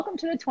Welcome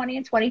to the 20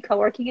 and 20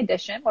 co-working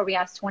edition, where we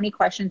ask 20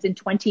 questions in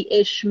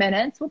 20-ish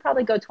minutes. We'll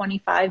probably go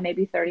 25,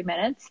 maybe 30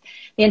 minutes.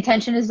 The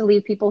intention is to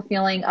leave people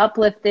feeling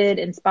uplifted,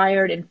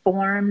 inspired,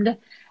 informed.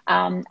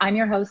 I'm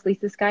your host,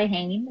 Lisa Sky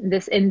Hain.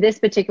 In this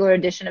particular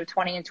edition of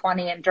 20 and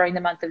 20, and during the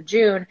month of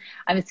June,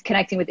 I'm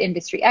connecting with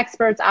industry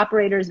experts,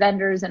 operators,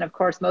 vendors, and of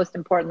course, most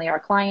importantly, our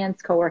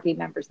clients, co-working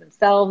members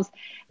themselves.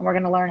 And we're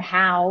going to learn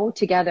how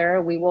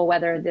together we will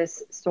weather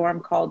this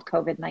storm called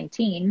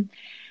COVID-19.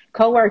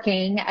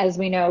 Co-working, as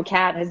we know,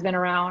 Kat, has been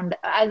around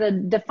as a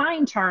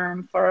defined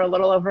term for a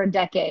little over a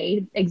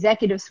decade.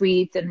 Executive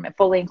suites and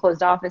fully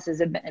enclosed offices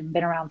have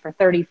been around for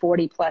 30,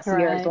 40 plus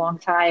years, long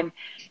time.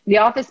 The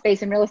office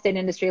space and real estate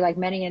industry, like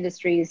many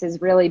industries, has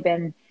really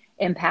been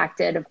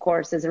impacted, of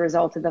course, as a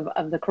result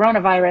of the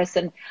coronavirus.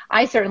 And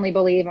I certainly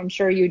believe, I'm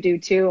sure you do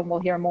too, and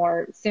we'll hear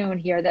more soon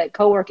here, that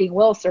co-working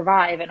will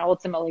survive and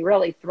ultimately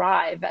really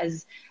thrive,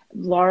 as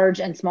large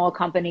and small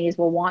companies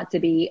will want to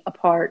be a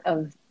part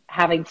of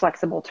having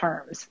flexible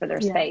terms for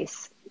their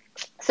space.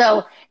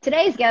 So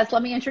today's guest,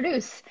 let me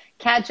introduce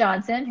Kat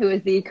Johnson, who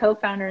is the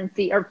founder and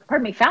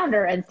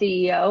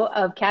CEO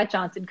of Kat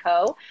Johnson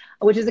Co.,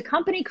 which is a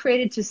company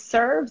created to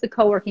serve the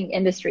co-working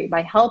industry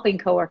by helping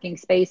co-working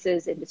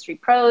spaces, industry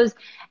pros,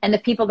 and the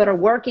people that are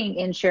working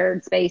in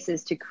shared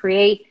spaces to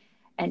create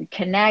and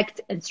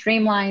connect and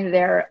streamline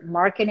their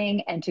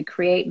marketing and to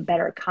create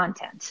better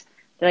content.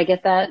 Did I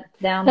get that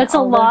down? That's a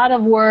lot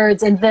of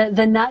words. And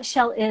the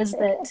nutshell is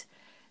that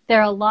there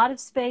are a lot of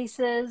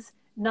spaces.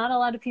 Not a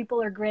lot of people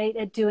are great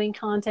at doing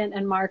content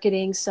and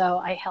marketing, so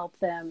I help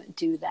them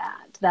do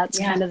that. That's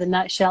kind of the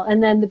nutshell.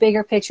 And then the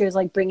bigger picture is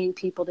like bringing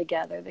people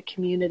together. The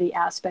community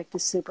aspect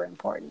is super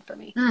important for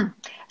me.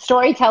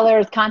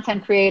 Storytellers,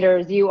 content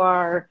creators, you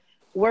are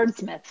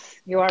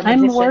wordsmiths. You are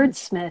magicians. I'm a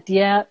wordsmith,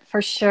 yeah,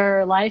 for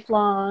sure.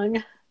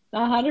 Lifelong.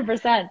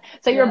 100%.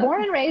 So you're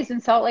born and raised in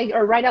Salt Lake,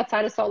 or right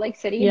outside of Salt Lake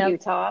City in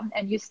Utah,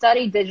 and you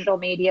studied digital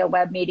media,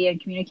 web media, and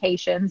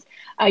communications.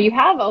 You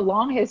have a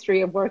long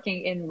history of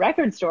working in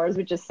record stores,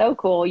 which is so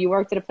cool. You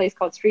worked at a place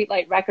called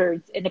Streetlight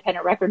Records,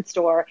 independent record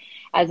store,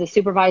 as a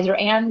supervisor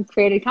and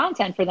created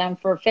content for them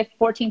for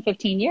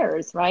 15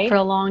 years, right? For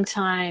a long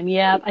time,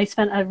 yeah. I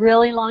spent a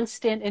really long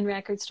stint in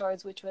record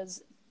stores, which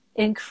was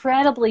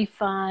incredibly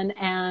fun,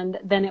 and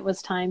then it was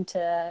time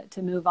to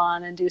move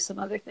on and do some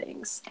other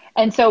things.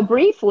 And so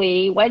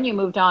briefly, when you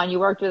moved on, you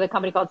worked with a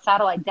company called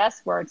Satellite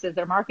Desk Works as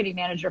their marketing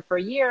manager for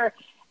a year,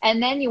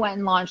 and then you went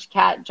and launched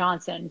Kat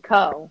Johnson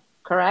Co.,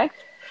 correct?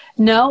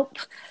 Nope.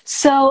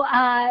 So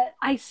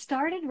I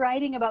started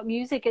writing about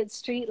music at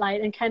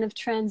Streetlight and kind of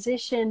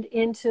transitioned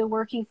into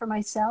working for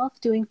myself,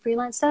 doing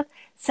freelance stuff.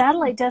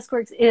 Satellite Desk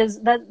Works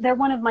they're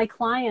one of my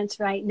clients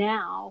right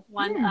now,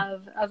 one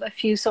of a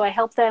few. So I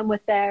help them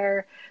with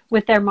their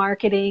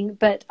marketing,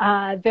 but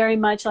very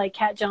much like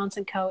Kat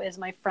Johnson Co. is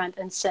my front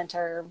and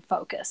center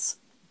focus.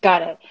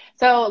 Got it.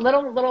 So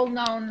little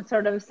known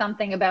sort of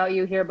something about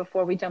you here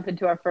before we jump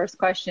into our first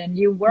question.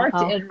 You worked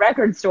in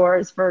record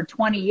stores for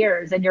 20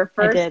 years, and your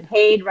first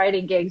paid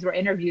writing gigs were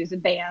interviews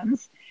with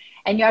bands.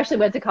 And you actually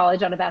went to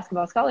college on a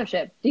basketball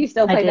scholarship. Do you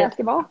still play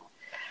basketball?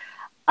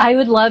 I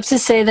would love to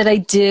say that I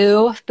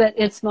do, but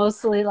it's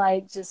mostly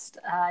like just,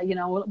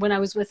 when I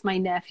was with my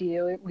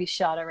nephew, we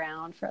shot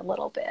around for a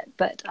little bit.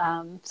 But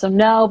so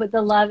no, but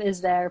the love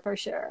is there for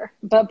sure.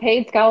 But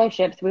paid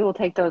scholarships, we will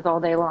take those all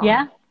day long.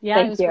 Yeah,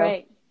 it was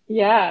great.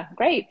 Yeah,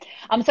 great.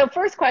 So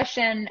first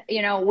question,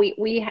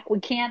 we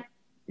can't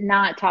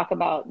not talk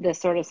about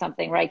this sort of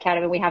something, right, Kat?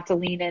 I mean, we have to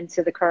lean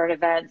into the current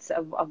events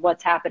of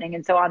what's happening.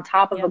 And so on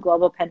top of a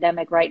global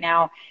pandemic right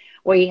now,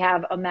 we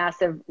have a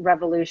massive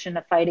revolution,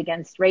 a fight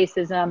against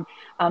racism,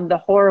 the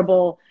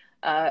horrible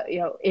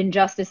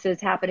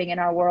injustices happening in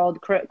our world,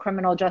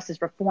 criminal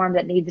justice reform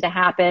that needs to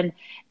happen.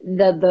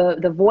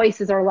 The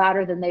voices are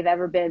louder than they've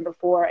ever been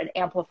before, and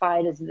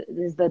amplified is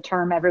the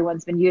term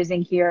everyone's been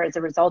using here as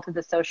a result of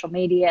the social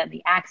media and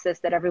the access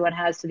that everyone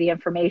has to the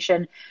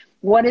information.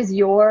 What has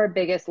your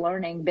biggest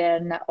learning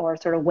been, or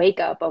sort of wake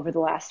up over the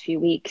last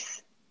few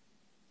weeks?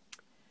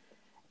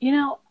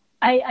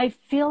 I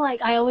feel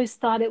like I always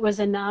thought it was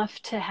enough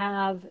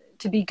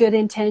to be good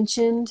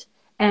intentioned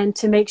and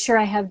to make sure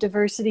I have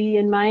diversity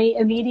in my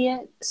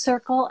immediate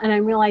circle. And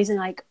I'm realizing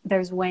like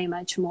there's way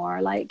much more,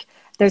 like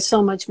there's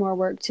so much more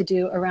work to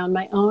do around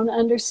my own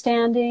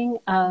understanding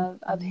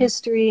of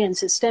history and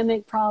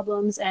systemic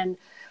problems, and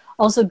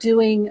also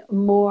doing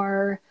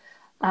more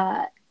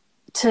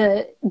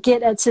to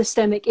get at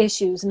systemic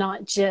issues,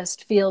 not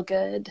just feel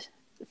good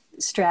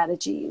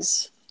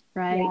strategies,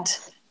 right?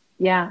 Yes.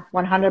 Yeah,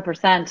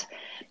 100%.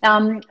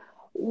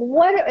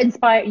 What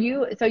inspired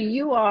you? So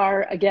you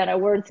are, again, a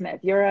wordsmith.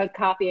 You're a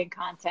copy and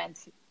content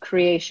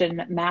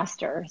creation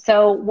master.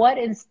 So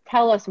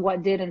tell us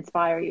what did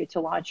inspire you to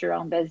launch your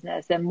own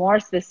business, and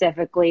more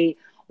specifically,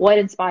 what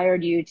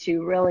inspired you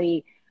to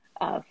really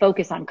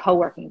focus on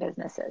co-working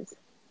businesses?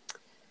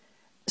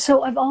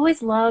 So I've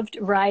always loved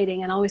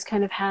writing and always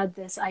kind of had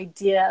this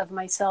idea of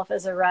myself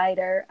as a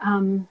writer.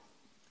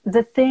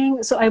 the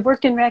thing, so I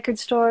worked in record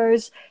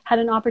stores, had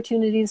an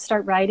opportunity to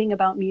start writing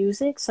about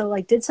music. So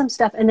like did some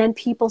stuff, and then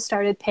people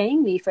started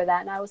paying me for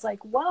that. And I was like,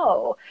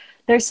 whoa,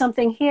 there's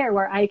something here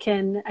where I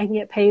can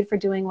get paid for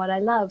doing what I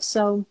love.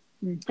 So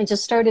I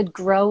just started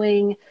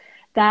growing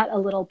that a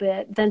little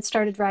bit, then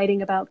started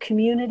writing about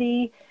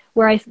community,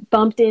 where I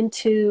bumped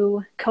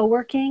into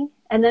co-working,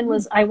 and then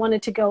I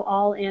wanted to go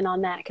all in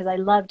on that because I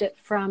loved it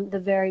from the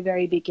very,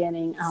 very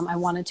beginning. I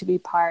wanted to be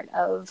part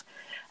of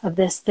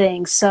this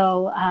thing.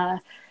 So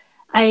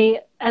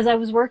as I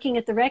was working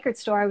at the record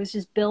store, I was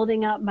just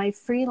building up my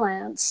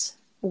freelance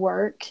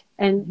work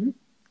and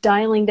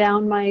dialing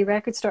down my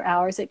record store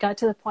hours. It got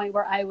to the point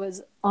where I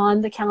was on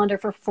the calendar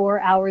for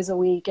 4 hours a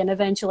week. And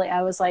eventually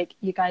I was like,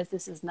 you guys,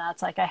 this is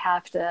nuts. Like I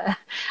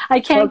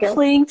can't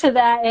cling to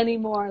that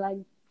anymore. Like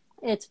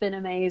it's been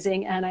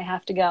amazing and I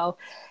have to go.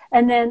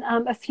 And then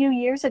a few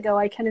years ago,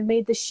 I kind of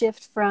made the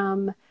shift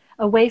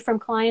away from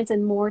clients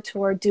and more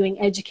toward doing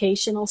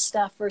educational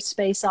stuff for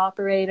space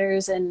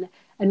operators and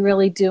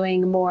really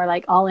doing more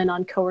like all in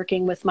on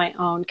co-working with my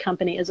own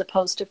company as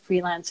opposed to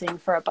freelancing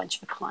for a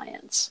bunch of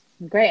clients.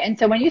 Great. And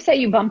so when you say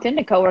you bumped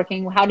into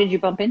co-working, how did you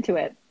bump into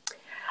it?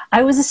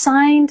 I was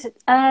assigned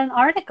an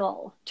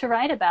article to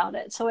write about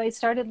it. So I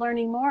started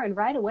learning more, and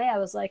right away I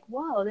was like,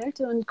 whoa, they're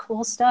doing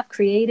cool stuff,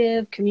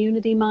 creative,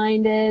 community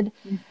minded.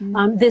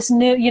 This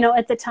new,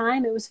 at the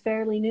time it was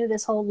fairly new,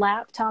 this whole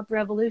laptop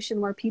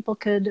revolution where people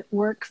could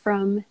work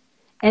from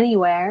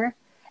anywhere.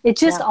 It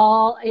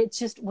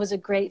just was a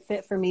great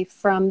fit for me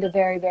from the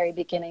very, very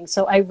beginning.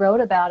 So I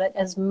wrote about it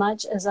as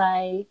much as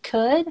I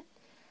could.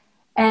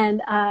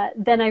 And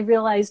then I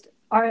realized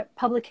our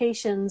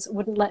publications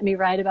wouldn't let me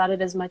write about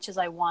it as much as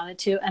I wanted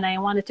to. And I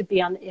wanted to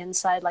be on the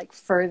inside, like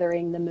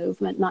furthering the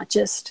movement, not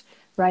just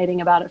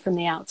writing about it from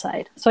the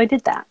outside. So I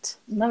did that.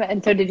 Love it.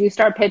 And so did you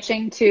start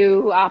pitching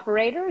to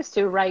operators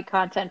to write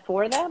content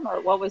for them?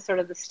 Or what was sort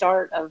of the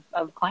start of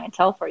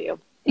clientele for you?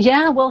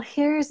 Yeah, well,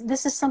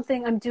 this is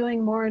something I'm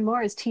doing more and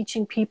more, is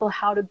teaching people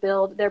how to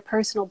build their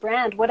personal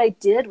brand. What I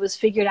did was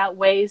figured out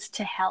ways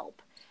to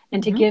help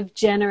and to give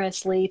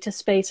generously to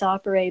space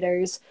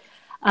operators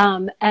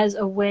as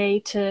a way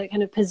to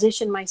kind of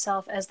position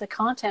myself as the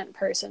content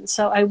person.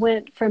 So I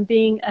went from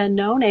being a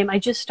no-name. I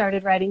just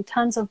started writing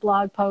tons of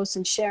blog posts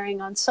and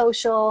sharing on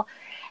social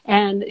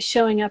and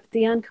showing up at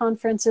the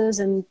unconferences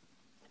and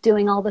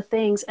doing all the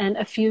things. And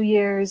a few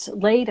years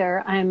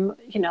later, I'm,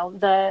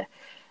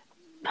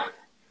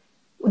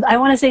 I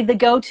want to say the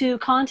go-to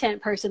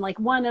content person, like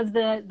one of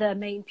the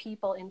main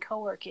people in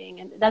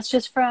co-working. And that's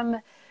just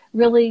from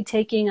really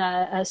taking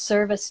a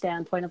service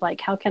standpoint of like,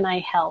 how can I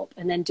help?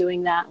 And then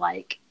doing that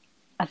like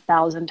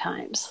 1,000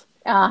 times.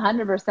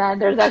 100%.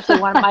 There's actually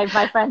one of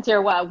my friends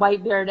here,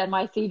 Whitebeard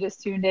NYC,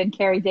 just tuned in.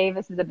 Carrie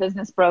Davis is a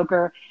business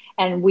broker,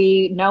 and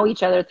we know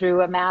each other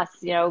through a mass,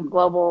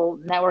 global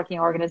networking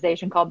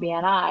organization called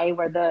BNI,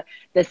 where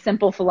the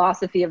simple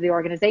philosophy of the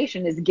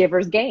organization is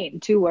givers gain.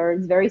 2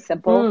 words, very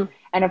simple.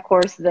 And of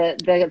course,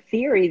 the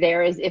theory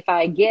there is if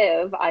I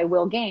give, I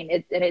will gain.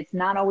 And it's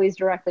not always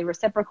directly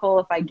reciprocal.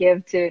 If I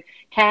give to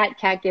Kat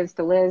gives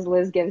to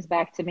Liz gives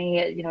back to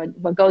me.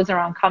 What goes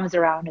around comes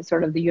around is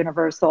sort of the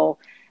universal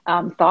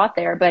thought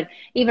there. But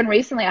even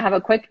recently, I have a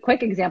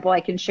quick example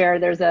I can share.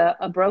 There's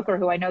a broker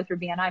who I know through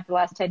BNI for the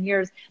last 10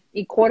 years.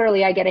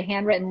 Quarterly, I get a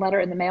handwritten letter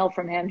in the mail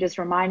from him just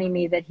reminding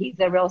me that he's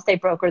a real estate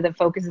broker that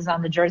focuses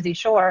on the Jersey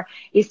Shore.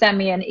 He sent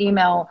me an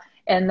email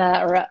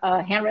or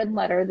a handwritten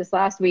letter this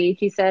last week.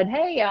 He said,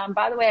 hey,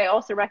 by the way, I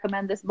also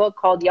recommend this book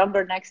called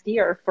Younger Next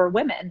Year for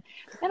women.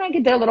 And I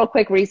did a little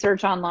quick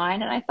research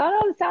online, and I thought,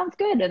 oh, it sounds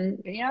good.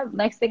 And,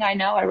 next thing I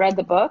know, I read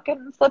the book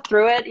and flipped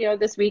through it,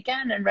 this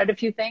weekend and read a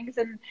few things.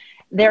 And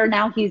there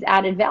now he's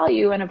added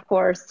value. And of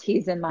course,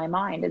 he's in my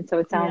mind. And so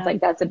it sounds like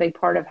that's a big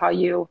part of how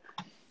you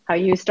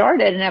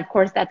started. And of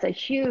course, that's a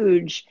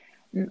huge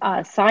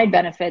side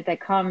benefit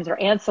that comes, or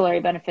ancillary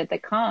benefit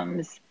that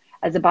comes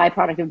as a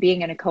byproduct of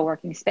being in a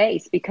co-working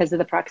space. Because of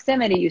the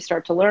proximity, you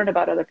start to learn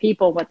about other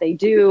people, what they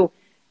do,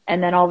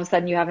 and then all of a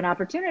sudden you have an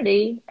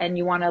opportunity and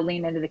you want to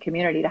lean into the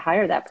community to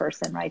hire that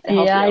person, right? To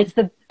help you. It's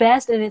the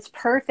best, and it's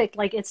perfect.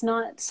 Like, it's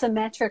not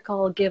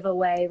symmetrical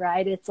giveaway,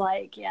 right? It's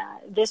like,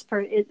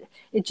 it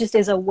just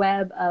is a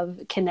web of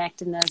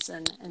connectedness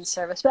and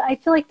service. But I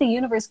feel like the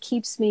universe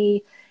keeps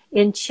me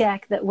in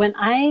check, that when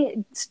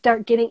I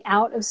start getting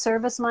out of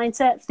service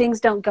mindset, things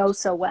don't go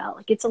so well.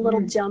 It gets a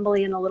little jumbly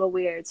and a little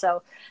weird.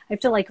 So I have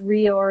to like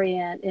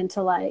reorient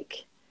into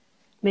like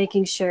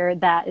making sure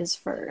that is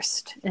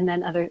first, and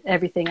then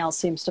everything else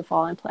seems to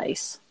fall in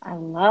place. I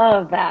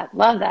love that.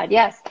 Love that.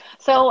 Yes.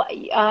 So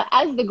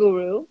as the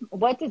guru,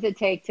 what does it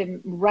take to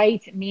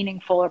write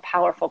meaningful or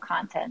powerful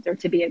content, or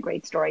to be a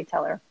great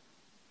storyteller?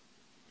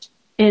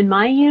 In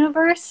my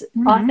universe,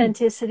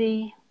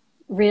 authenticity,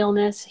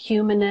 realness,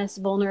 humanness,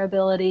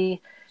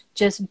 vulnerability,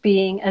 just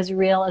being as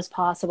real as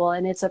possible.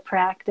 And it's a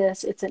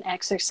practice, it's an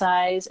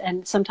exercise.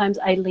 And sometimes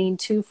I lean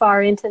too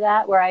far into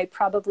that, where I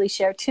probably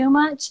share too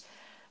much.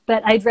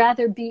 but I'd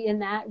rather be in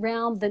that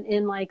realm than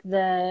in like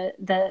the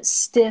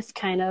stiff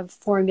kind of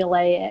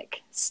formulaic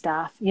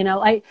stuff. You know,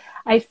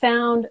 I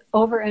found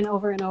over and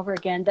over and over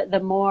again that the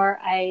more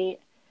I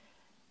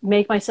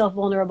make myself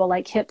vulnerable,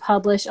 like hit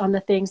publish on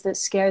the things that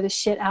scare the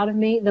shit out of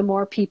me, the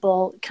more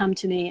people come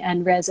to me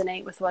and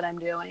resonate with what I'm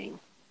doing.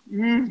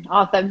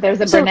 Awesome.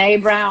 There's a So,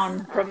 Brene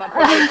Brown from a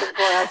promotion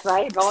for us,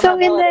 right? so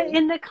Vulnerability.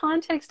 in the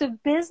context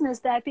of business,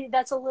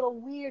 that's a little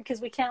weird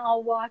because we can't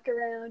all walk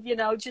around, you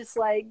know, just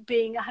like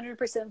being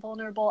 100%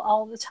 vulnerable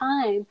all the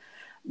time.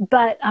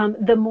 But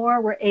the more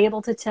we're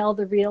able to tell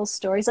the real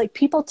stories, like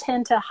people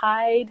tend to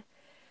hide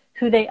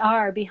who they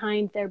are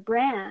behind their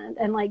brand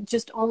and like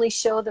just only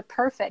show the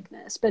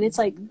perfectness. But it's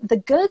like the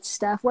good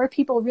stuff where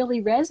people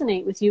really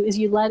resonate with you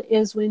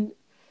is when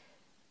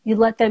you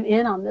let them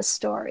in on this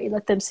story,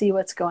 let them see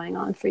what's going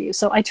on for you.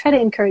 So I try to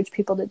encourage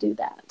people to do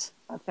that.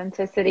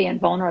 Authenticity and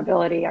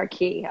vulnerability are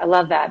key. I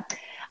love that.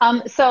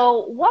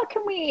 So what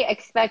can we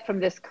expect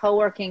from this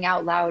Co-working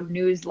Out Loud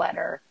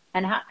newsletter?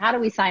 And how do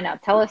we sign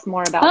up? Tell us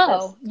more about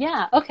this. Oh,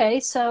 yeah. Okay.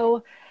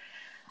 So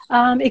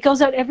it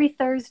goes out every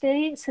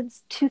Thursday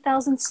since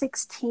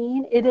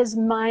 2016. It is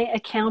my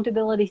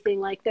accountability thing.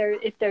 Like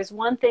if there's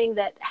one thing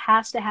that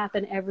has to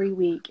happen every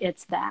week,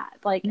 it's that.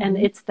 Like, and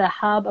it's the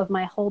hub of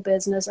my whole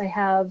business.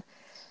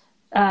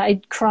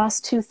 I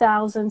crossed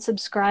 2,000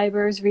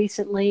 subscribers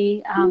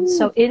recently.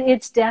 So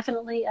it's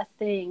definitely a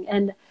thing.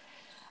 And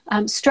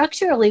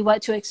structurally,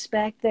 what to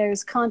expect,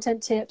 there's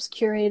content tips,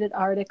 curated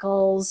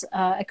articles,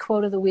 a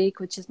quote of the week,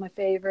 which is my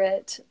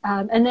favorite,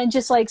 and then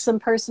just like some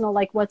personal,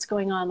 like what's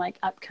going on, like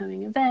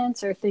upcoming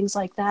events or things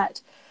like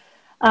that.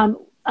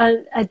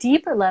 A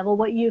deeper level,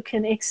 what you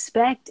can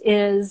expect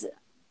is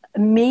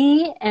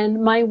me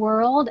and my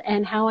world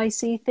and how I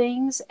see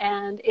things,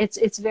 and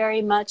it's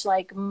very much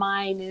like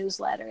my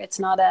newsletter. It's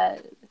not a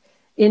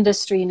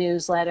industry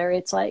newsletter.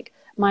 It's like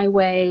my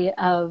way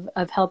of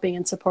helping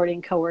and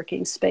supporting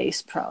co-working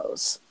space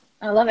pros.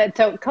 I love it.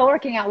 So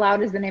Co-working Out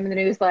Loud is the name of the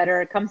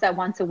newsletter. It comes out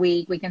once a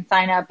week. We can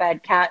sign up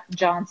at Kat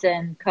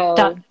Johnson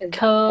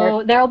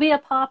Co. There'll be a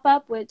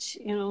pop-up, which,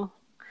 you know.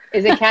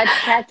 Is it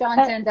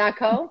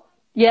katjohnson.co?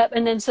 Yep,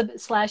 and then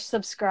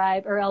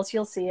 /subscribe, or else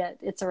you'll see it.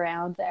 It's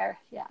around there.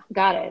 Yeah.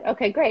 Got it.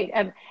 Okay, great.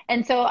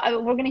 And so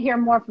we're going to hear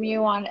more from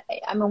you on,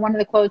 one of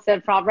the quotes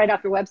that right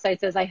off your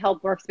website says, I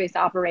help workspace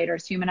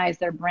operators humanize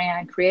their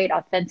brand, create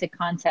authentic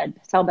content,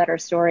 tell better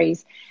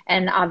stories.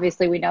 And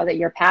obviously we know that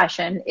your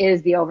passion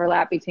is the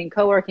overlap between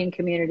co-working,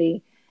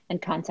 community,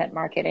 and content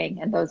marketing.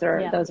 And those are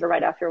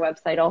right off your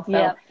website also.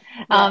 Yeah.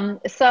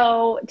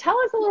 So tell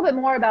us a little bit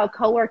more about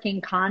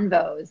co-working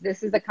convos.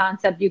 This is a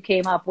concept you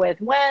came up with.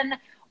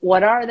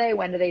 What are they?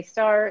 When do they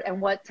start?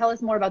 And tell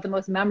us more about the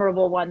most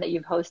memorable one that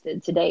you've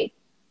hosted to date.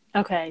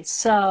 Okay,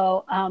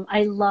 so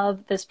I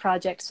love this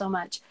project so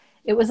much.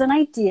 It was an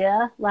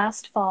idea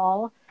last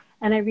fall,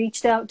 and I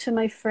reached out to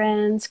my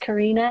friends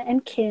Karina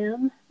and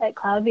Kim at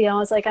CloudVO. I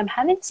was like, I'm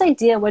having this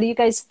idea. What do you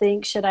guys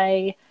think? Should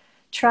I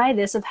try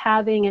this of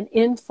having an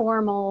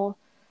informal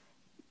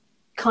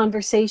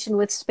conversation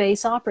with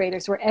space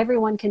operators where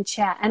everyone can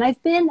chat? And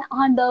I've been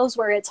on those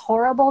where it's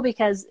horrible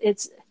because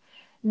it's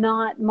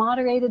not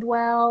moderated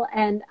well,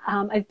 and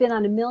I've been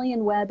on a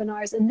million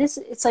webinars, and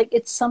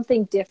it's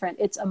something different.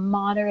 It's a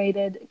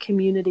moderated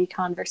community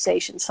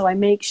conversation. So I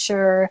make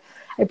sure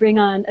I bring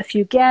on a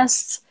few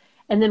guests,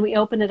 and then we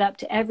open it up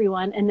to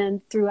everyone, and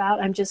then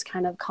throughout I'm just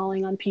kind of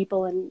calling on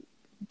people and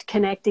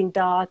connecting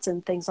dots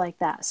and things like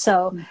that.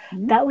 So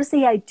that was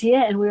the idea,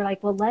 and we were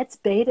like, well, let's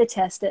beta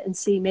test it and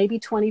see. Maybe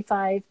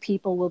 25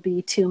 people will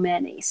be too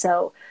many.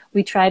 So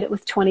we tried it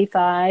with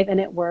 25 and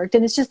it worked,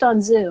 and it's just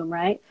on Zoom,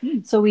 right?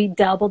 So we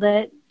doubled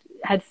it,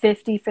 had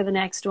 50 for the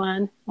next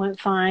one,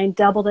 went fine,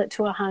 doubled it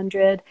to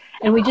 100,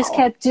 and we just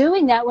kept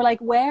doing that. We're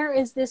like, where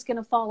is this going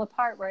to fall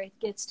apart where it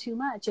gets too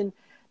much? And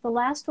the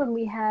last one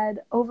we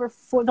had over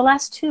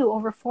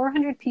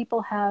 400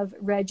 people have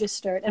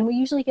registered, and we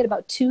usually get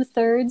about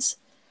 2/3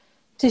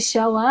 to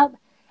show up.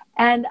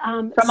 And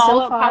from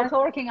all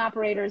co-working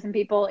operators and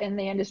people in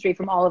the industry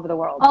from all over the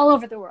world. All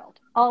over the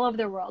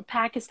world.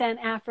 Pakistan,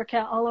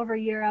 Africa, all over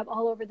Europe,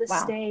 all over the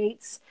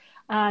States,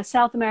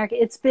 South America.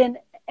 It's been,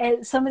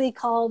 somebody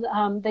called,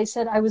 they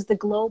said I was the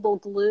global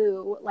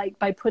glue, like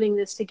by putting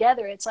this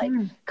together. It's like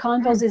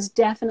Convos is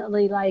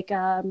definitely like,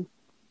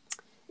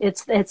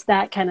 it's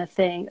that kind of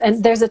thing.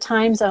 And there's a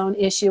time zone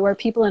issue where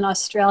people in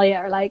Australia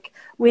are like,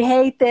 we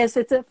hate this.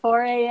 It's at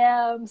 4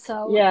 a.m.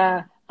 So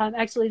yeah.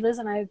 Actually, Liz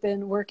and I have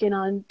been working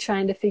on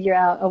trying to figure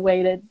out a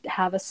way to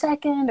have a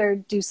second or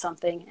do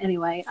something.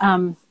 Anyway,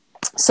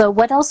 so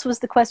what else was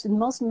the question?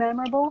 Most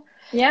memorable?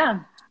 Yeah.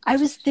 I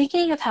was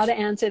thinking of how to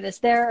answer this.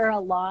 There are a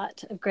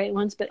lot of great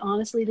ones, but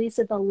honestly,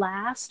 Lisa, the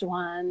last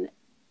one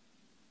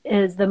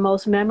is the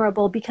most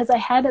memorable because I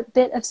had a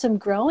bit of some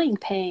growing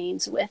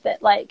pains with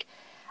it. Like,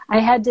 I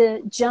had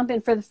to jump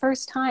in for the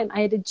first time. I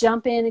had to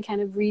jump in and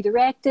kind of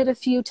redirect it a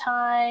few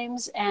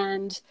times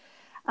and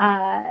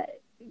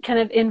kind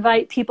of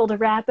invite people to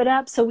wrap it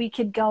up so we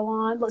could go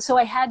on. So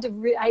I had to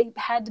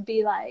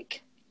be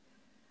like,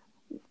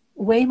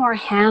 way more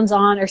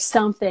hands-on or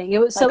something. It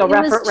was Like so a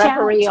it was referee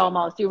challenging.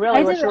 almost. You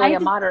really were truly I a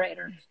did.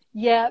 moderator.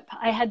 Yep,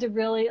 I had to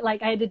really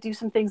like I had to do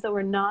some things that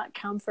were not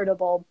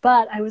comfortable,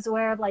 but I was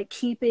aware of like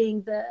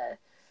keeping the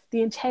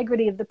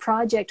integrity of the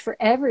project for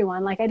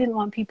everyone. Like I didn't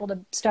want people to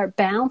start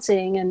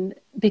bouncing and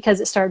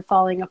because it started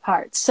falling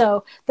apart.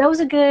 So that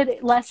was a good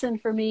lesson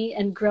for me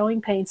and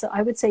growing pains. So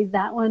I would say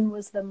that one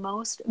was the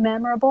most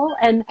memorable.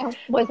 And And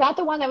was that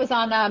the one that was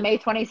on May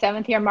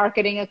 27th here,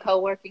 marketing a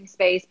co-working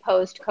space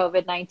post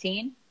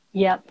COVID-19?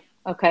 yep.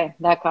 Okay,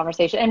 that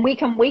conversation. And we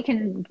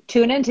can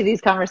tune into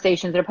these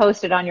conversations. They're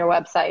posted on your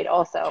website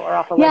also, or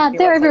off a link Yeah, to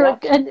your they're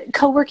website. everywhere. Yeah, And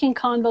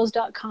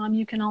coworkingconvos.com,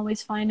 you can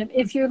always find them.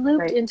 If you're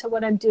looped great. into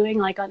what I'm doing,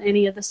 like on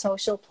any of the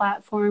social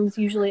platforms,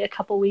 usually a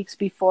couple weeks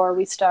before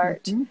we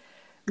start Hmm.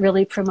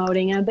 really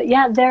promoting them. But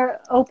yeah,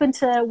 they're open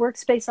to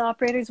workspace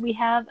operators. We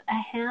have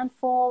a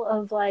handful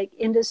of like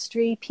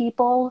industry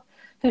people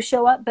who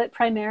show up, but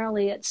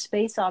primarily it's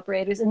space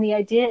operators. And the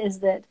idea is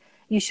that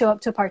you show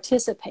up to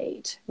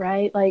participate,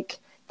 right? Like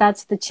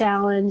that's the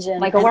challenge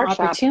Like a and workshop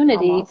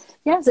opportunity. almost.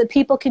 Yeah, that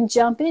people can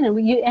jump in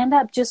and you end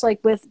up just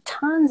like with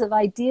tons of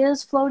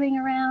ideas floating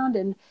around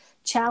and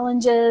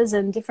challenges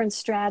and different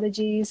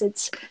strategies.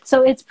 It's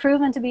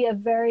proven to be a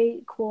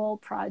very cool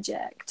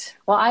project.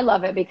 Well, I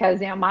love it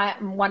because, my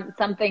one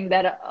something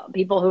that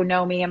people who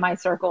know me in my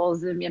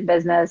circles in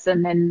business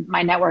and in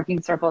my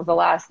networking circles the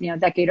last,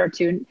 decade or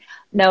two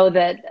know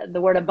that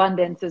the word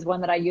abundance is one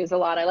that I use a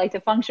lot. I like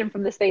to function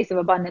from the space of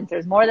abundance.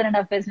 There's more than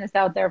enough business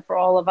out there for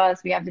all of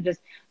us. We have to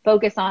just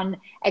focus on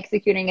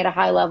executing at a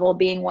high level,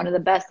 being one of the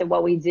best at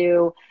what we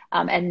do,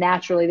 and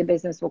naturally the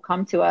business will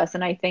come to us.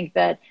 And I think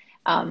that,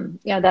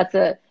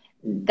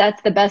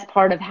 that's the best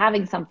part of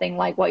having something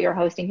like what you're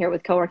hosting here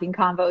with Co-working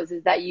Convos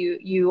is that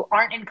you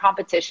aren't in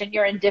competition.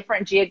 You're in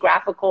different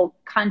geographical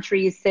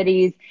countries,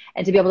 cities,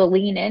 and to be able to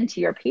lean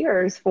into your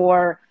peers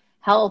for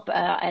help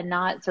and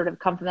not sort of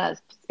come from that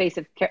space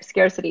of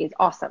scarcity is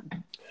awesome.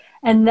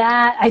 And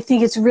that I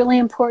think it's really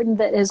important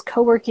that as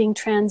co-working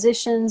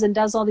transitions and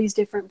does all these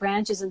different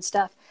branches and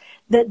stuff,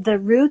 that the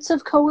roots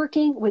of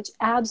co-working, which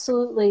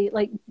absolutely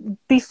like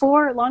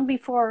long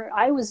before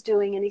I was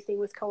doing anything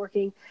with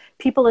co-working,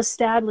 people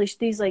established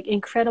these like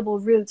incredible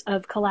roots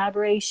of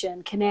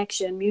collaboration,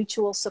 connection,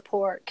 mutual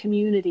support,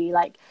 community.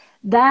 Like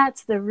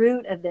that's the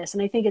root of this.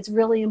 And I think it's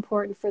really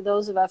important for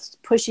those of us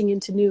pushing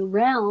into new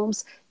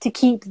realms to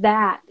keep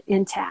that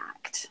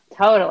intact.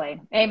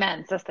 Totally.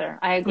 Amen, sister.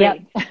 I Yep.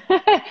 agree.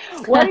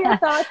 What are your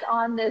thoughts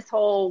on this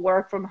whole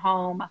work from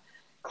home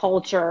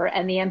culture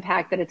and the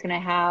impact that it's going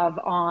to have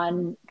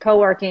on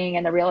co-working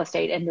and the real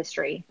estate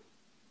industry?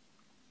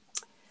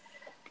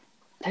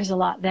 There's a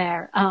lot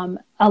there.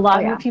 A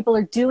lot more Yeah. people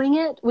are doing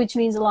it, which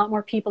means a lot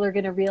more people are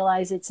going to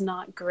realize it's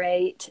not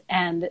great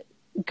and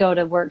go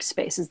to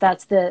workspaces.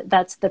 That's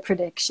the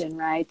prediction,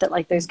 right? That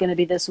like there's going to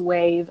be this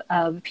wave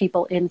of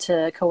people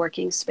into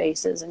co-working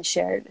spaces and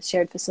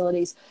shared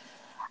facilities.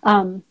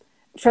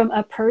 From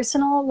a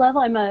personal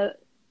level, I'm a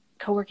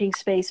co-working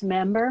space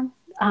member.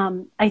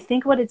 I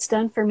think what it's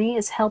done for me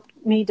is helped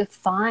me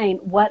define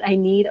what I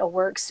need a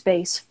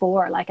workspace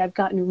for. Like I've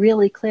gotten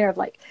really clear of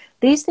like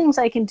these things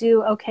I can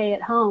do okay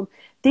at home.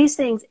 These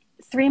things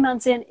 3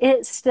 months in,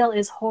 it still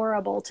is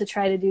horrible to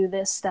try to do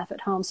this stuff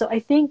at home. So I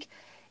think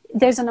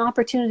there's an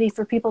opportunity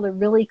for people to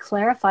really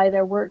clarify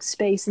their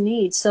workspace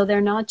needs. So they're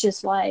not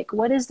just like,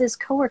 what is this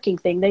co-working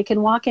thing? They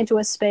can walk into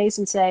a space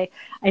and say,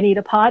 I need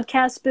a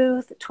podcast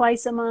booth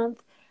twice a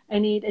month. I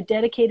need a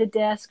dedicated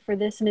desk for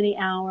this many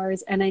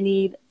hours, and I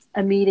need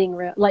a meeting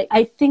room. Like,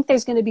 I think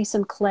there's going to be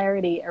some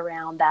clarity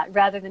around that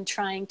rather than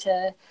trying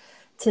to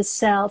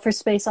sell for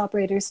space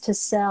operators to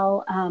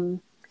sell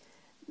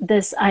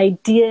this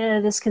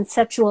idea, this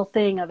conceptual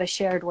thing of a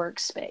shared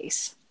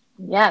workspace.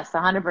 Yes,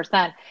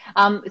 100%.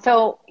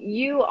 So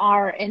you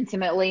are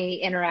intimately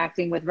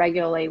interacting with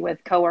regularly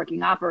with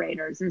co-working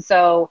operators. And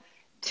so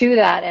to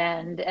that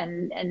end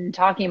and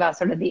talking about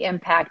sort of the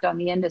impact on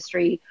the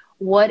industry,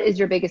 what is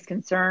your biggest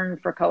concern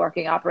for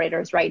co-working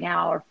operators right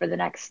now or for the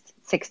next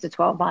 6 to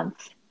 12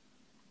 months?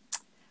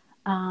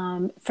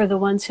 For the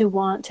ones who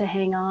want to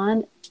hanging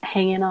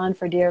on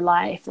for dear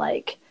life.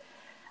 Like,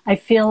 I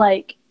feel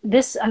like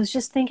this, I was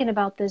just thinking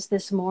about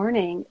this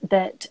morning,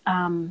 that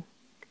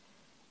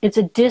it's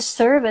a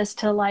disservice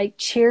to like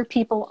cheer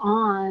people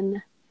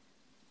on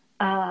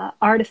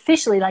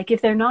artificially. Like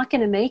if they're not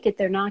going to make it,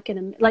 they're not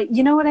going to, like,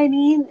 you know what I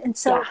mean? And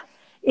so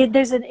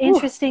there's an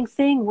interesting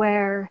thing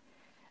where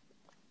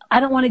I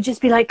don't want to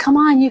just be like, come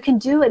on, you can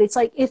do it. It's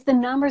like, if the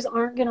numbers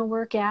aren't going to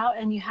work out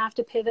and you have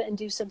to pivot and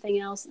do something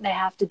else, they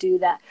have to do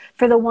that.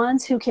 For the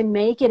ones who can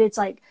make it, it's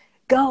like,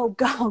 go,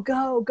 go,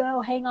 go,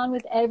 go, hang on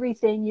with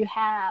everything you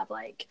have.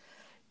 Like,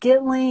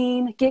 get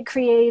lean, get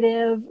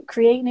creative,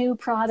 create new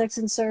products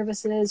and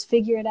services,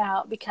 figure it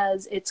out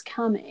because it's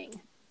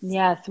coming.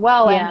 Yes.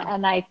 Well, Yeah.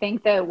 and I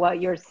think that what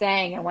you're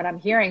saying and what I'm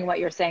hearing what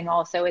you're saying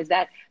also is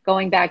that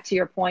going back to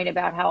your point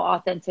about how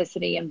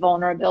authenticity and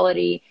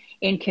vulnerability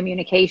in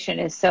communication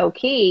is so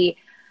key.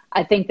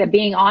 I think that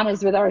being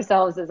honest with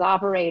ourselves as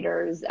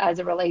operators as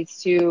it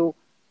relates to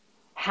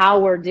how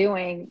we're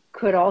doing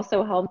could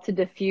also help to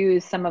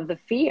diffuse some of the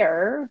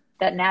fear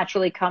that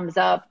naturally comes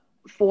up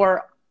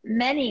for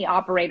many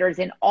operators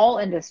in all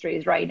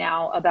industries right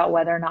now about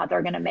whether or not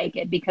they're going to make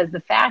it. Because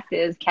the fact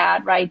is,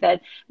 Kat, right,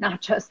 that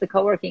not just the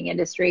co-working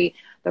industry,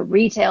 the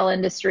retail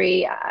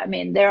industry, I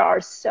mean, there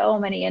are so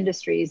many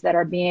industries that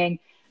are being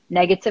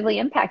negatively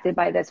impacted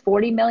by this.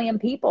 40 million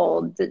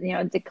people,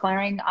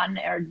 declaring on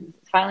or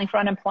filing for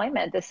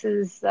unemployment. This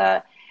is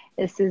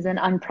an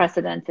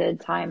unprecedented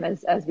time,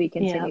 as we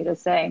continue to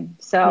say.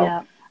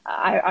 So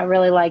I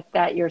really like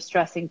that you're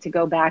stressing to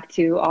go back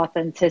to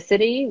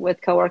authenticity with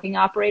co-working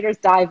operators.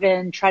 Dive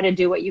in, try to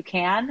do what you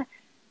can,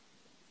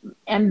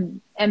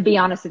 and be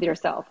honest with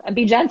yourself, and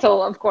be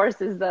gentle. Of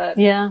course, is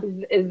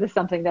the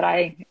something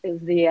that is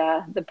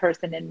the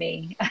person in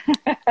me.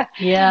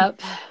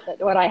 Yep.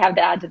 What I have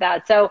to add to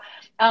that. So,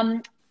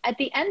 at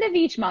the end of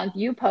each month,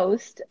 you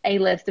post a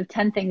list of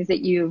 10 things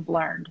that you've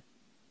learned.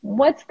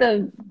 What's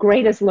the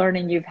greatest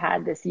learning you've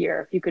had this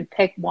year? If you could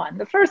pick one,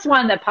 the first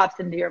one that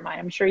pops into your mind.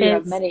 I'm sure you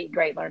have many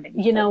great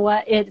learnings. You know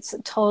what? It's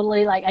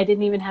totally like, I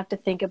didn't even have to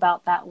think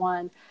about that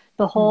one.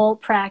 The whole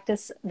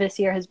practice this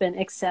year has been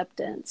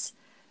acceptance,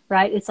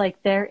 right? It's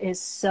like there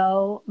is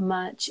so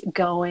much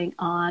going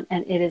on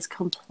and it is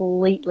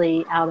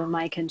completely out of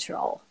my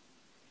control.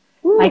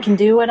 Ooh. I can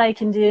do what I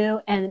can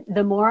do. And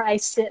the more I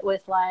sit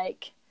with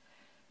like,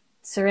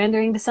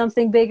 surrendering to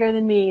something bigger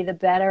than me, the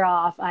better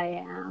off I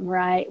am,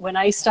 right? When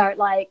I start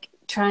like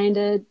trying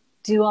to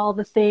do all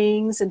the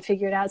things and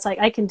figure it out, it's like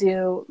I can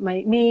do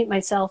me,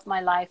 myself,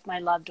 my life, my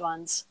loved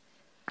ones,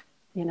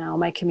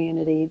 my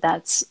community.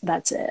 That's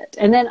it.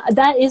 And then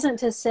that isn't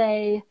to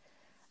say,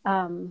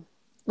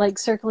 like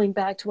circling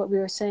back to what we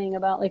were saying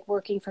about like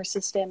working for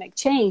systemic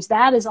change,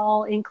 that is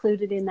all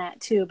included in that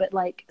too. But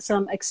like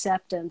some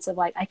acceptance of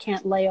like, I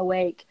can't lay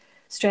awake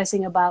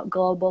stressing about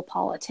global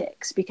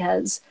politics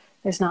because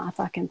there's not a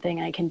fucking thing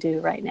I can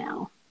do right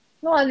now.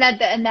 Well, and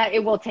that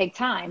it will take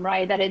time,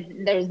 right?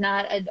 There's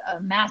not a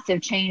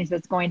massive change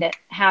that's going to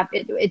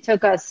happen. It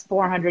took us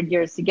 400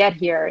 years to get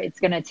here. It's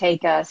going to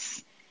take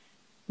us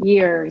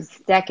years,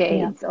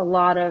 decades, a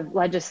lot of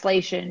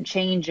legislation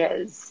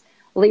changes,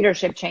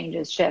 leadership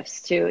changes,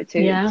 shifts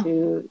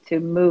to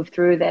move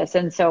through this.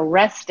 And so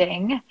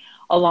resting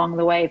along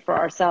the way for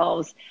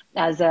ourselves,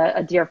 as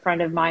a dear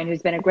friend of mine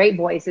who's been a great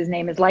voice, his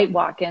name is Light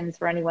Watkins.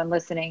 For anyone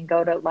listening,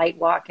 go to Light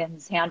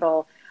Watkins'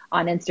 handle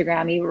on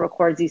Instagram. He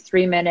records these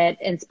 3-minute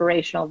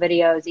inspirational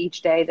videos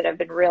each day that have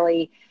been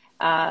really,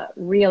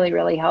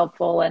 really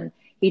helpful. And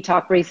he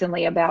talked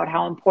recently about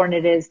how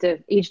important it is to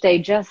each day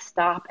just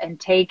stop and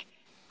take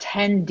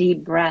 10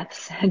 deep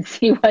breaths and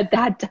see what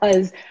that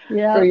does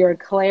for your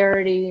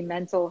clarity,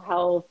 mental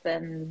health,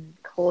 and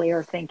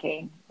clear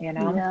thinking,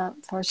 Yeah,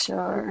 for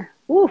sure.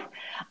 Ooh.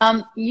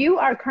 You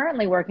are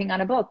currently working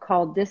on a book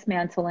called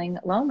Dismantling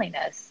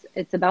Loneliness.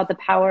 It's about the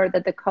power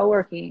that the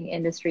co-working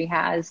industry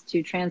has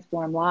to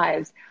transform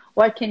lives.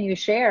 What can you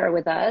share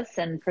with us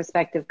and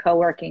prospective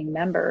co-working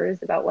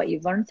members about what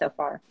you've learned so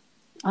far?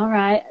 All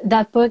right.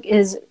 That book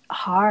is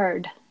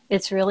hard.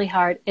 It's really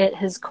hard. It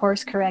has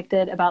course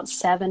corrected about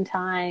 7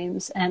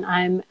 times.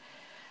 And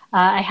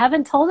I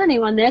haven't told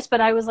anyone this,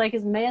 but I was like,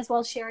 may as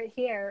well share it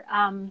here.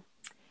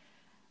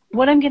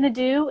 What I'm going to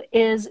do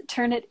is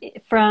turn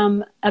it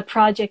from a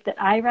project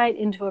that I write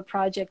into a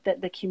project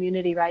that the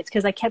community writes.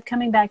 Because I kept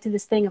coming back to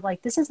this thing of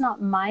like, this is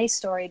not my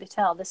story to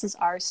tell. This is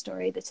our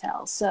story to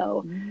tell.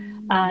 So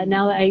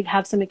now that I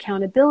have some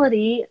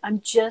accountability, I'm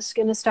just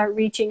going to start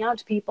reaching out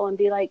to people and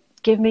be like,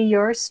 give me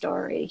your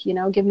story,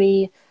 give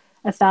me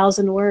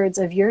 1,000 words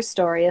of your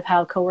story of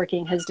how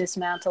co-working has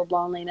dismantled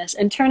loneliness,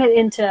 and turn it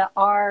into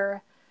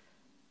our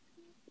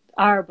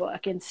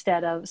book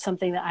instead of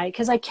something that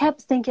because I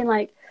kept thinking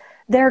like,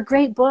 there are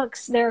great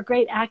books, there are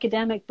great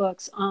academic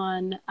books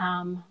on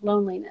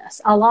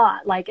loneliness, a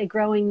lot, like a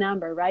growing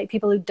number, right?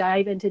 People who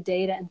dive into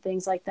data and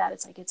things like that.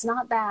 It's like, it's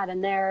not bad.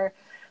 And there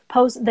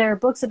are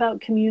books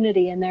about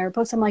community, and there are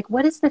books. I'm like,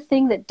 what is the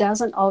thing that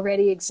doesn't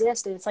already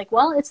exist? And it's like,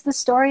 well, it's the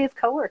story of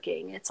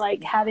co-working. It's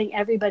like having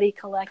everybody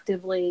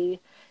collectively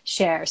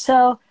share.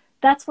 So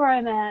that's where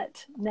I'm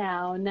at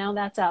now. And now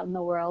that's out in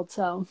the world.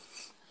 So.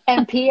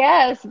 And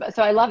P.S.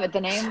 So I love it.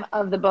 The name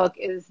of the book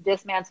is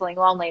Dismantling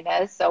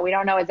Loneliness. So we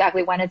don't know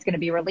exactly when it's going to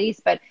be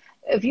released, but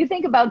if you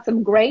think about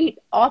some great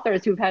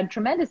authors who've had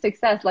tremendous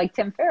success, like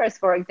Tim Ferriss,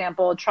 for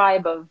example,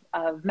 Tribe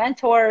of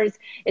Mentors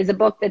is a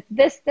book that's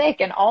this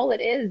thick, and all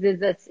it is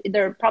this,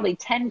 there are probably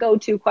 10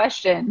 go-to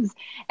questions,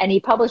 and he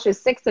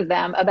publishes 6 of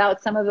them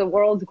about some of the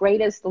world's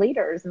greatest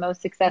leaders,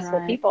 most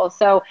successful people.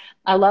 So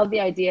I love the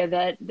idea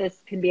that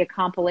this can be a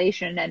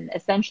compilation and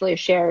essentially a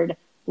shared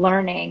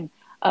learning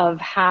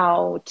of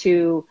how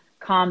to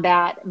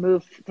combat,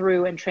 move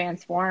through, and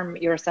transform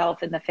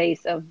yourself in the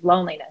face of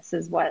loneliness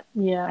is what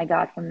I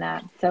got from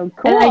that. So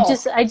cool. And I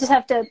just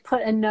have to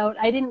put a note.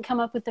 I didn't come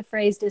up with the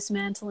phrase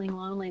dismantling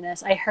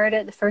loneliness. I heard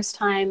it the first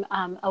time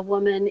a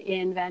woman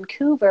in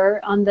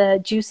Vancouver on the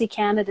Juicy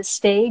Canada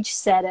stage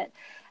said it.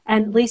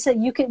 And Lisa,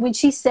 when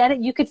she said it,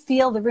 you could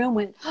feel the room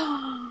went,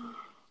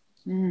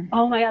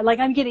 Oh my God, like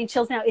I'm getting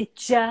chills now. It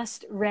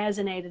just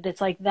resonated.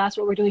 It's like, that's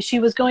what we're doing. She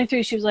was going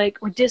through, she was like,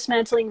 we're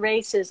dismantling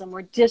racism,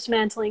 we're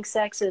dismantling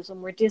sexism,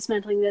 we're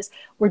dismantling this,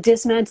 we're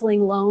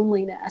dismantling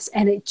loneliness.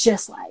 And it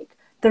just like,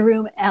 the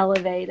room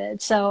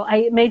elevated. So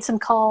I made some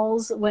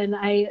calls when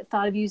I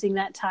thought of using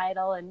that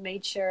title and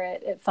made sure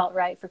it felt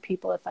right for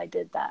people if I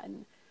did that.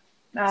 And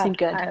it seemed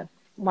good.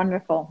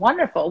 Wonderful.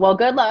 Wonderful. Well,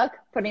 good luck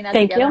putting that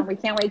Thank together. you. And we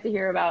can't wait to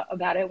hear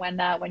about it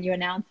when you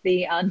announce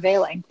the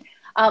unveiling.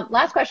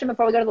 Last question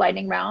before we go to the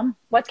lightning round.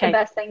 What's the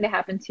best thing to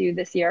happen to you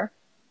this year?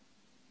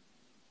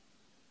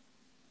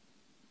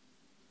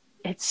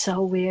 It's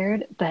so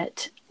weird,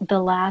 but the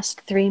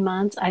last 3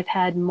 months I've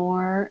had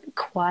more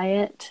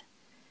quiet,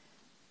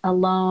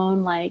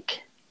 alone,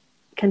 like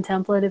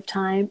contemplative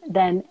time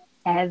than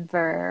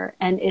ever.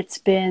 And it's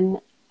been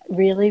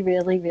really,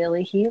 really,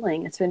 really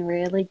healing. It's been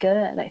really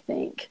good, I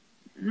think.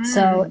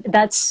 So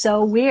that's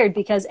so weird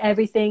because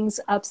everything's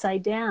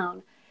upside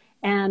down.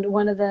 And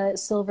one of the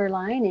silver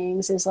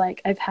linings is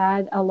like, I've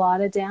had a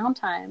lot of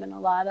downtime and a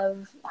lot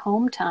of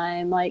home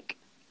time. Like,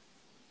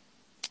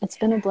 it's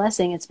been a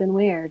blessing. It's been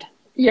weird.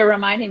 You're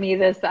reminding me of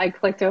this. I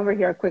clicked over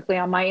here quickly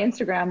on my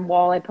Instagram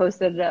wall. I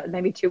posted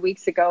maybe 2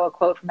 weeks ago a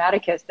quote from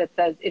Atticus that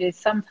says, "It is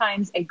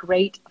sometimes a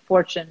great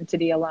fortune to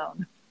be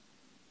alone."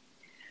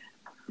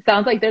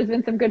 Sounds like there's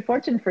been some good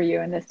fortune for you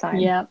in this time.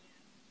 Yep.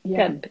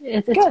 Good.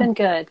 It's been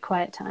good.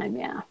 Quiet time.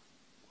 Yeah.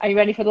 Are you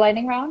ready for the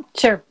lightning round?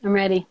 Sure. I'm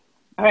ready.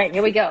 All right,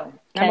 here we go.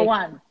 Okay. Number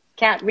one,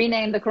 Kat,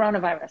 rename the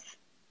coronavirus.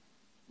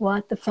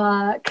 What the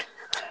fuck?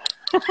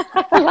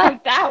 I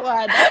like that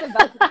one. That's the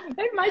best.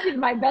 That might be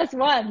my best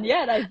one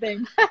yet, I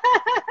think.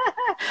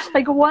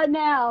 Like, what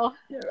now?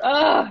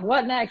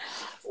 What next?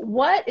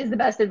 What is the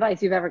best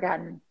advice you've ever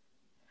gotten?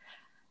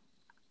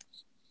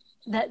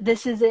 That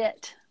this is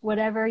it.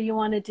 Whatever you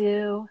want to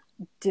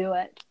do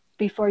it.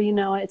 Before you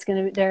know it,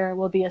 there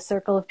will be a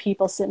circle of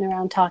people sitting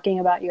around talking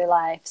about your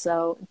life.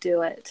 So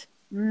do it.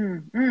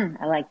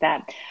 I like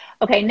that.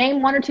 Okay,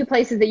 name 1 or 2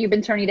 places that you've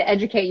been turning to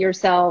educate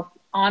yourself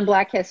on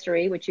Black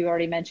history, which you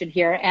already mentioned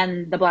here,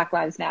 and the Black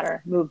Lives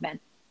Matter movement.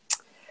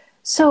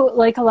 So,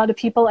 like a lot of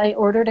people, I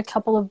ordered a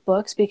couple of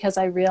books because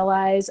I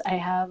realize I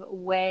have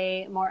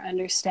way more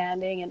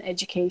understanding and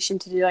education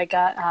to do. I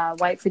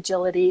got White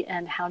Fragility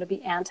and How to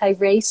Be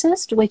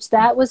Anti-Racist, which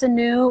that was a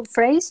new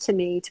phrase to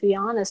me, to be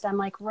honest. I'm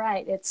like,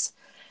 right, it's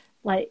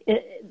like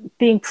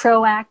being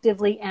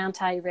proactively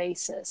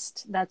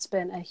anti-racist. That's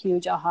been a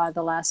huge aha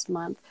the last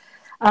month.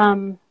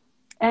 And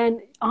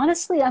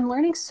honestly, I'm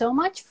learning so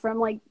much from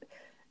like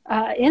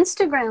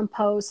Instagram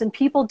posts and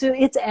people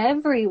it's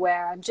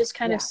everywhere. I'm just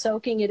kind of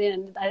soaking it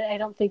in. I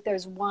don't think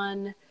there's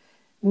one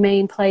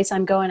main place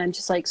I'm going. I'm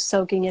just like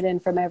soaking it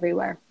in from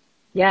everywhere.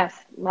 Yes,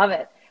 love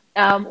it.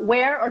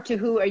 Where or to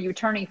who are you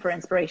turning for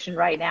inspiration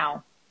right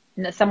now?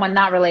 Someone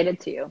not related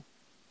to you.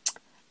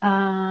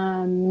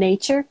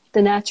 Nature,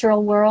 the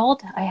natural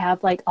world. I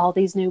have like all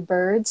these new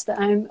birds that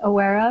I'm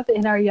aware of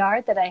in our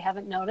yard that I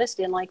haven't noticed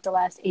in like the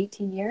last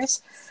 18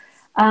 years.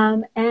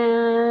 And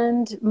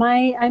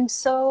I'm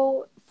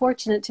so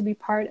fortunate to be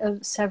part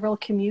of several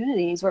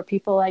communities where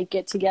people like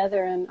get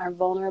together and are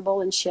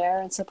vulnerable and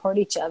share and support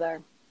each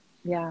other.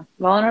 Yeah.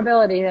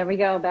 Vulnerability. There we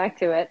go. Back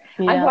to it.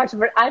 Yeah.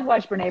 I've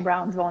watched Brene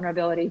Brown's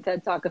Vulnerability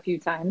TED Talk a few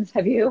times.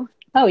 Have you?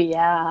 Oh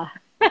yeah.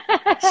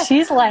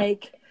 She's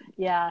like,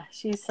 yeah,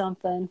 she's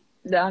something.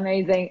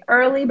 Amazing.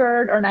 Early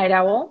bird or night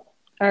owl?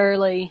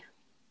 Early.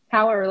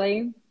 How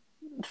early?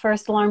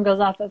 First alarm goes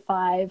off at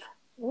 5.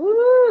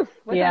 Woo!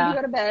 What time do you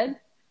go to bed?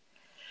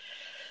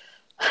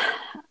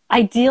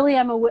 Ideally,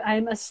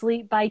 I'm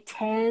asleep by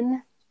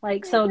 10.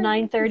 Like, so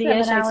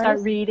 9:30ish, I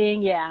start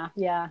reading. Yeah.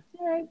 All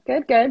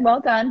right. Good. Well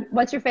done.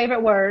 What's your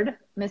favorite word,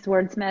 Miss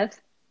Wordsmith?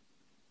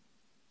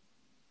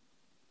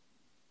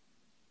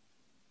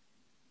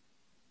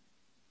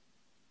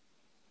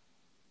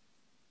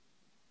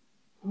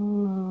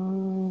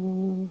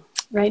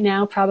 Right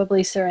now,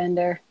 probably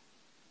surrender.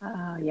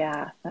 Oh,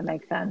 yeah, that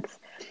makes sense.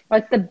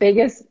 What's the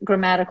biggest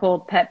grammatical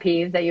pet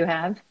peeve that you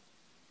have?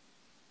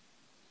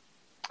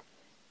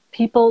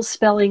 People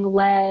spelling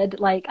lead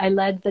like I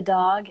led the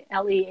dog,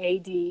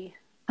 LEAD.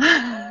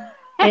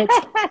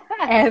 It's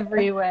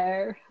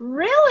everywhere.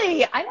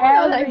 Really? I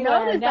don't know. I've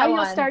noticed now that you'll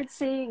one. start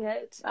seeing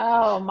it.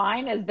 Oh,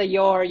 mine is the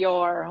your,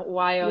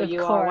 Y-O-U-R-Y-O.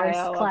 Of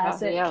course,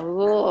 classic. Yeah.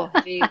 Ooh,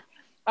 geez.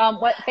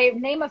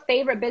 Name a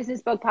favorite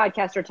business book,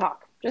 podcast, or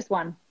talk. Just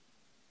one.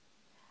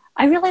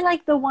 I really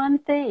like The One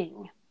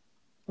Thing.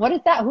 What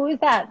is that? Who is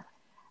that?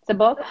 It's a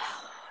book?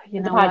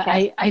 You know what?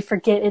 I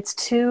forget. It's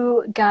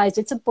 2 guys.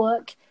 It's a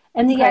book.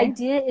 And the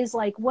idea is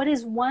like, what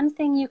is one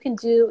thing you can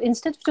do?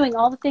 Instead of doing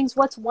all the things,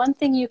 what's one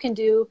thing you can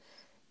do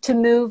to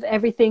move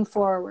everything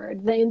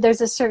forward? There's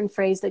a certain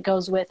phrase that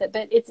goes with it,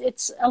 but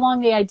it's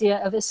along the idea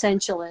of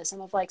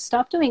essentialism, of like,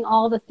 stop doing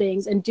all the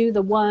things and do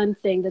the one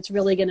thing that's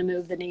really going to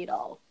move the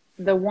needle.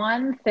 The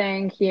one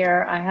thing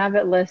here, I have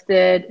it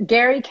listed,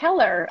 Gary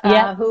Keller,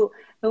 who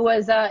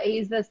was,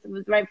 he's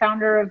the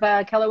founder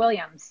of Keller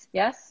Williams.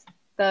 Yes?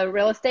 The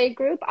real estate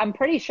group. I'm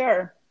pretty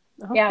sure.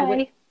 Okay.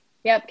 Yeah.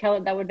 Yep, Kelly,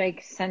 that would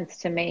make sense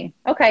to me.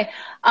 Okay.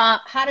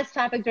 Hottest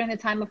topic during the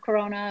time of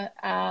Corona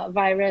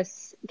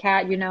virus,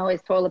 Kat,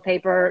 is toilet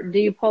paper. Do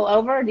you pull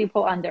over or do you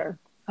pull under?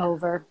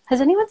 Over.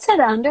 Has anyone said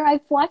under?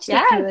 I've watched a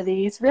few Yes. of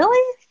these.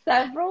 Really?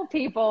 Several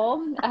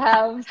people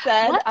have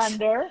said What?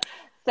 under.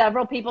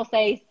 Several people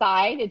say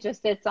side. It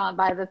just sits on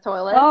by the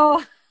toilet.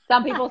 Oh,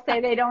 Some people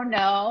say they don't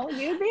know.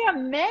 You'd be all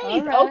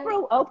amazed. right.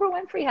 Oprah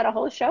Winfrey had a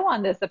whole show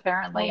on this Oh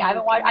apparently. I my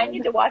haven't watched, I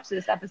need God. to watch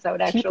this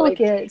episode People actually.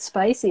 get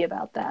spicy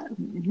about that.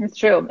 It's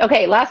true.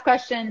 Okay, last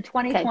question, Okay.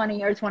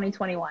 2020 or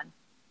 2021?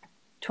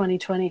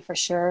 2020 for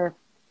sure.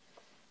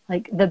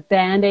 Like the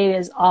band-aid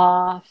is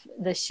off.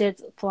 The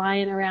shit's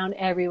flying around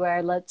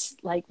everywhere.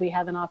 We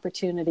have an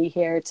opportunity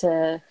here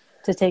to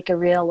take a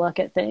real look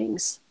at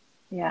things.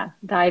 Yeah,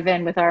 dive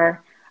in with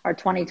our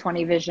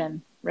 2020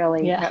 vision.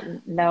 Really, Yeah.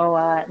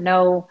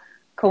 no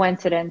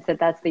coincidence that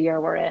that's the year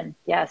we're in.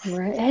 Yes.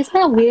 Right. Isn't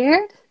that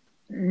weird?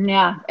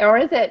 Yeah, or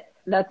is it?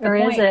 That's the Or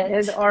is point.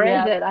 it? Or is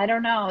Yep. it? I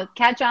don't know.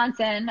 Kat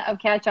Johnson of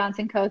Kat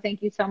Johnson Co.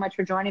 Thank you so much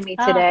for joining me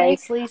Oh, today.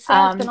 thanks,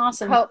 Lisa. It's been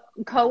awesome.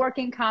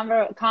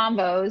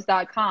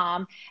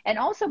 Coworkingconvos.com. And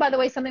also, by the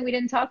way, something we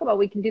didn't talk about,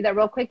 we can do that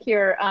real quick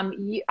here.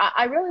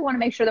 I really want to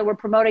make sure that we're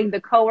promoting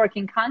the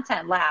Co-working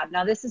Content Lab.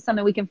 Now, this is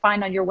something we can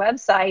find on your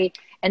website,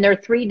 and there are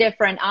 3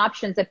 different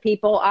options that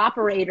people,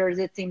 operators,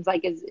 it seems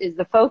like is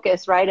the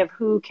focus, right, of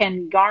who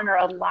can garner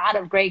a lot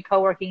of great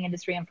co-working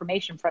industry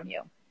information from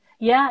you.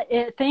 Yeah,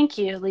 thank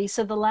you,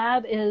 Lisa. The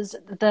lab is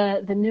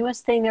the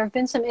newest thing. There have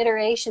been some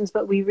iterations,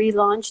 but we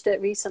relaunched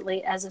it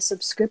recently as a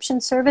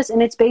subscription service,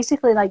 and it's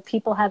basically like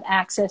people have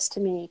access to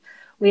me.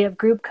 We have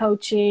group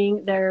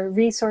coaching. There are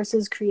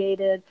resources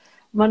created.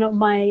 One of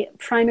my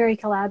primary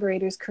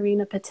collaborators,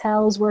 Karina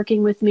Patel, is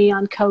working with me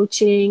on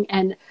coaching,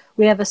 and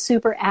we have a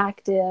super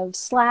active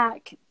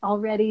Slack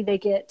already. They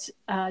get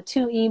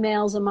 2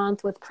 emails a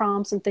month with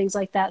prompts and things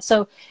like that.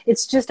 So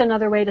it's just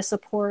another way to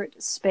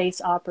support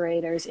space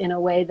operators in a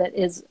way that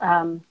is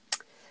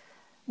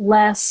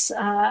less,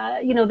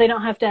 they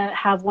don't have to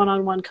have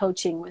one-on-one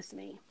coaching with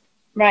me.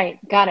 Right,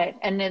 got it.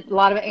 And a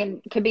lot of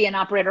it could be an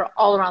operator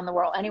all around the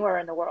world, anywhere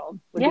in the world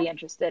would be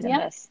interested in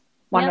this.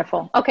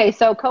 Wonderful. Yep. Okay,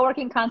 so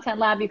Co-working Content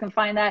Lab, you can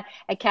find that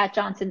at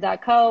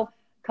katjohnson.co,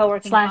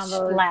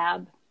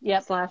 /lab.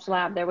 Yep.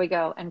 /lab. There we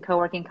go. And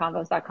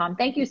coworkingconvos.com.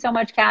 Thank you so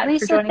much, Kat,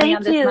 Lisa, for joining me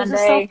on this Monday. This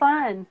is so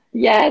fun.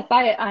 Yes,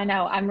 I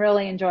know. I'm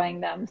really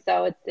enjoying them.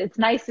 So it's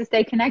nice to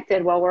stay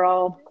connected while we're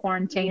all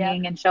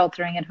quarantining and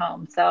sheltering at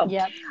home. So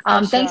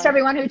thanks to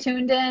everyone who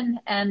tuned in,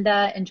 and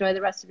enjoy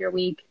the rest of your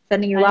week.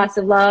 Sending you lots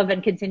of love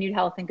and continued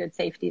health and good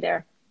safety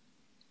there.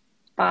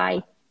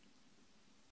 Bye.